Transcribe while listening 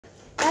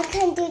I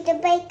can do the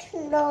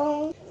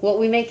Bakealong. What are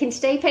we making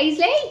today,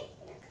 Paisley?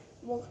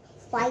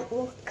 White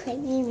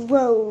rocky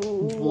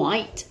road.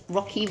 White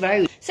rocky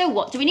road. So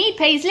what do we need,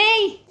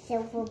 Paisley?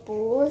 Silver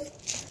balls,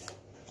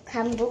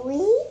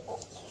 cranberries,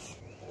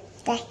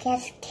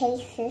 Deckers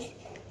cases,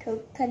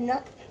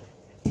 coconut,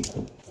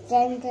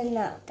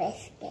 nut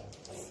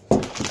biscuits,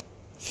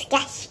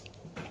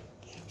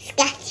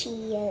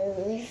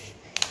 Scatchios,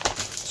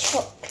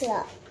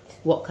 chocolate.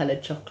 What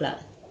coloured chocolate?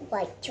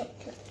 White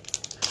chocolate.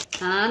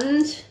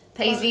 And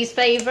Paisley's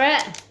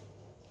favourite?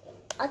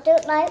 I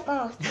don't like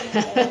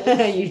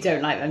marshmallows. You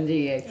don't like them, do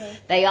you? Yeah.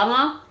 They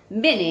are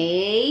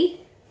mini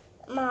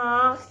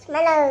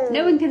marshmallows.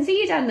 No one can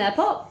see you down there,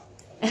 Pop.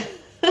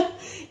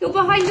 You're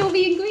behind all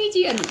the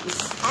ingredients.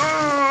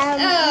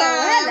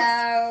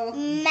 Hello.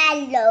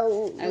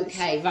 Mellows.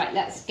 Okay, right,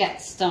 let's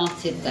get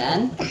started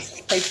then.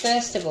 So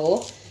first of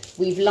all,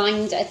 we've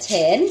lined a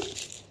tin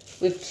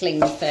with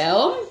cling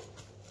film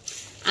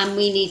and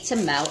we need to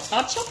melt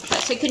our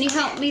chocolate. So can you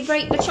help me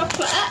break the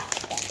chocolate up?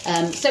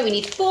 So we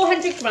need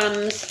 400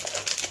 grams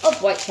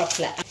of white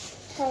chocolate.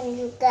 Can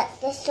you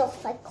get this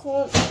off? I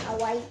can't how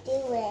I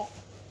do it.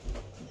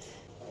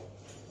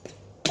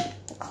 I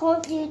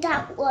can't do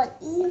that one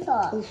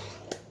either. Oof.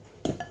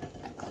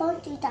 I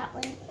can't do that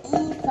one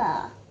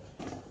either.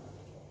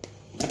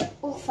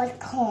 Oof, I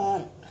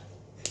can't.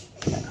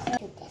 I can't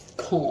do this.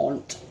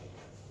 Can't.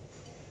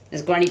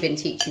 Has Granny been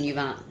teaching you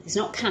that? It's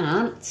not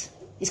can't,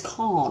 it's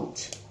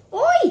can't.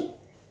 Oi!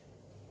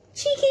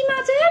 Cheeky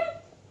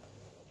madam!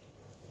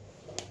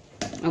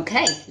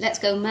 Okay, let's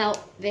go melt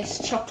this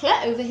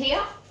chocolate over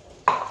here.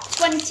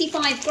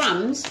 25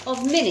 grams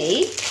of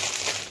mini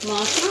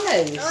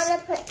marshmallows. I want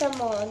to put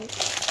them on.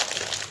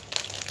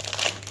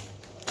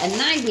 And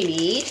now we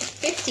need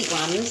 50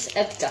 grams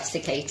of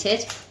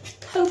desiccated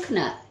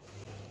coconut.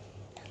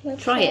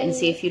 Okay. Try it and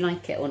see if you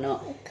like it or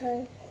not.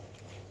 Okay.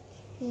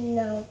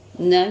 No.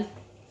 No?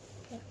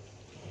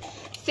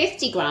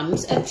 50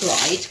 grams of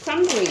dried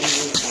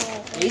cranberries.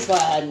 These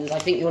ones, I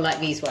think you'll like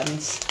these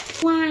ones.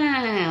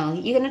 Wow,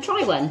 you're going to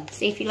try one?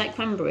 See if you like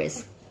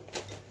cranberries.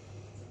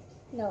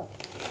 No.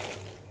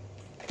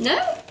 No?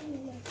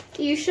 No.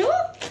 Are you sure?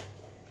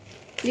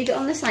 Leave it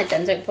on the side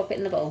then, don't pop it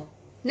in the bowl.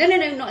 No, no,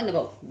 no, not in the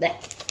bowl. There.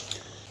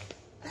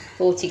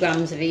 40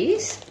 grams of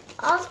these.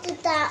 After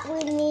that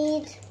we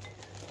need...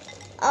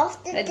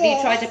 After Have this... you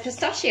tried a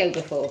pistachio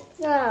before?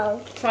 No.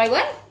 Try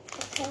one?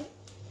 Okay.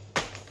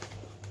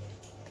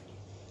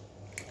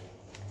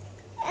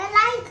 I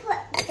like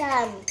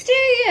them. Do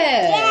you?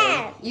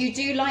 Yeah. You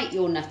do like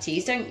your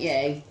nutties, don't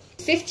you?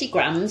 50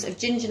 grams of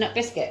ginger nut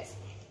biscuits.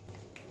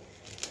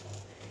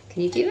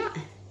 Can you do that?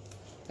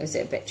 Or is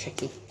it a bit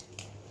tricky?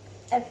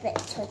 A bit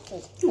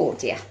tricky. Oh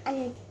dear.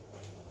 And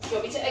Do you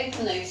want me to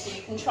open those so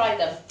you can try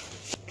them?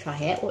 Try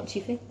it, what do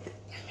you think?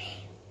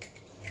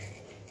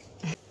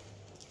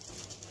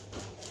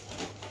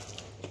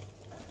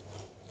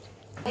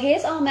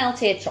 Here's our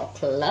melted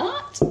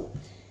chocolate.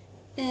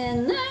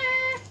 In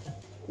there.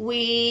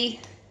 We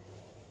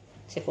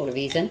tip all of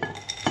these in.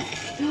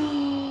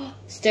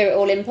 Stir it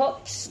all in,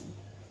 Pops.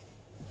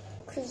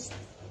 because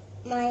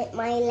my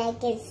leg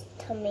is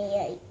tummy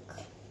ache.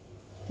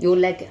 Your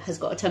leg has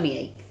got a tummy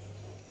ache.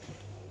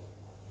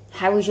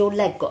 How has your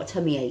leg got a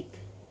tummy ache?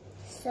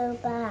 So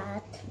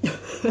bad.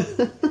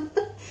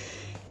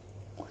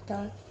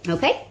 Done.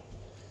 Okay.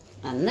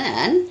 And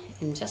then,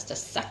 in just a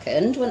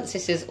second, once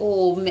this is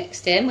all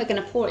mixed in, we're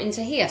going to pour it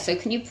into here. So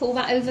can you pull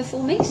that over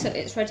for me so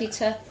it's ready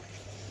to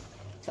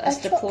for us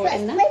to pour it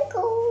in there?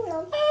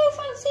 Sprinkle. Oh,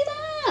 fancy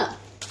that!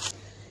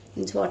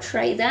 Into our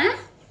tray there.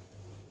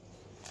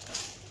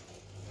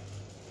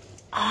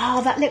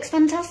 Oh, that looks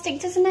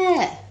fantastic, doesn't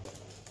it?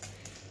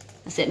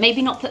 That's it.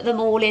 Maybe not put them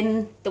all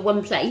in the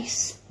one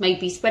place.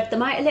 Maybe spread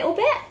them out a little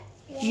bit.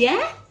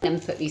 Yeah?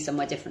 Then put these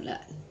somewhere different. Look,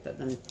 put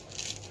them...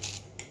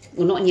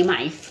 Well, not in your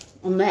mouth.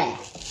 On there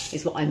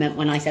is what I meant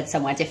when I said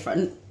somewhere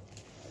different.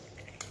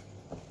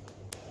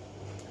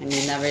 I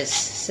mean, there is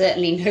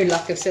certainly no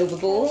lack of silver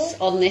balls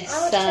on this. I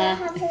want to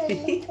have a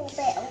little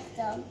bit of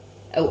them.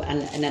 Oh,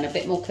 and then a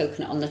bit more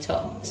coconut on the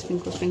top.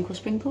 Sprinkle, sprinkle,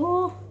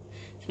 sprinkle.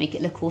 To make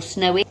it look all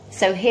snowy.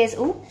 So here's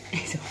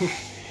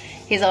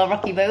here's our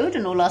rocky road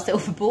and all our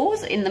silver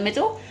balls in the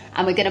middle.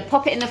 And we're going to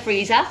pop it in the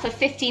freezer for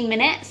 15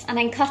 minutes and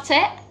then cut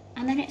it.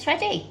 And then it's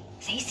ready.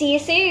 So see you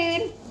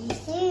soon.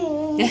 See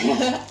you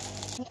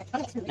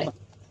soon.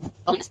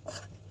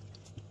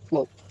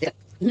 Whoa.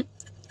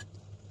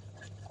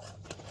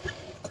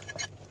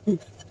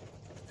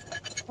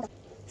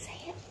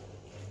 Say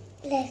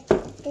it.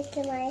 Look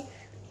at my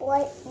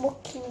white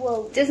rocky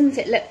road. Doesn't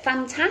it look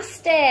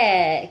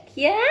fantastic?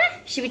 Yeah?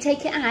 Should we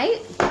take it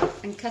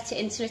out and cut it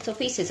into little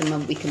pieces and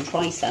then we can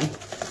try some?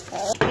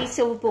 These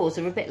silver balls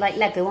are a bit like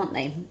Lego, aren't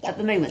they? At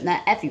the moment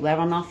they're everywhere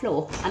on our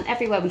floor and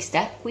everywhere we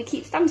step we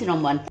keep standing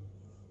on one.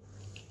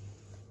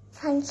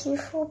 Thank you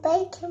for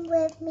baking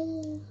with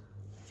me.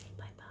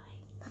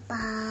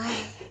 Bye-bye.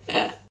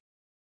 Bye-bye.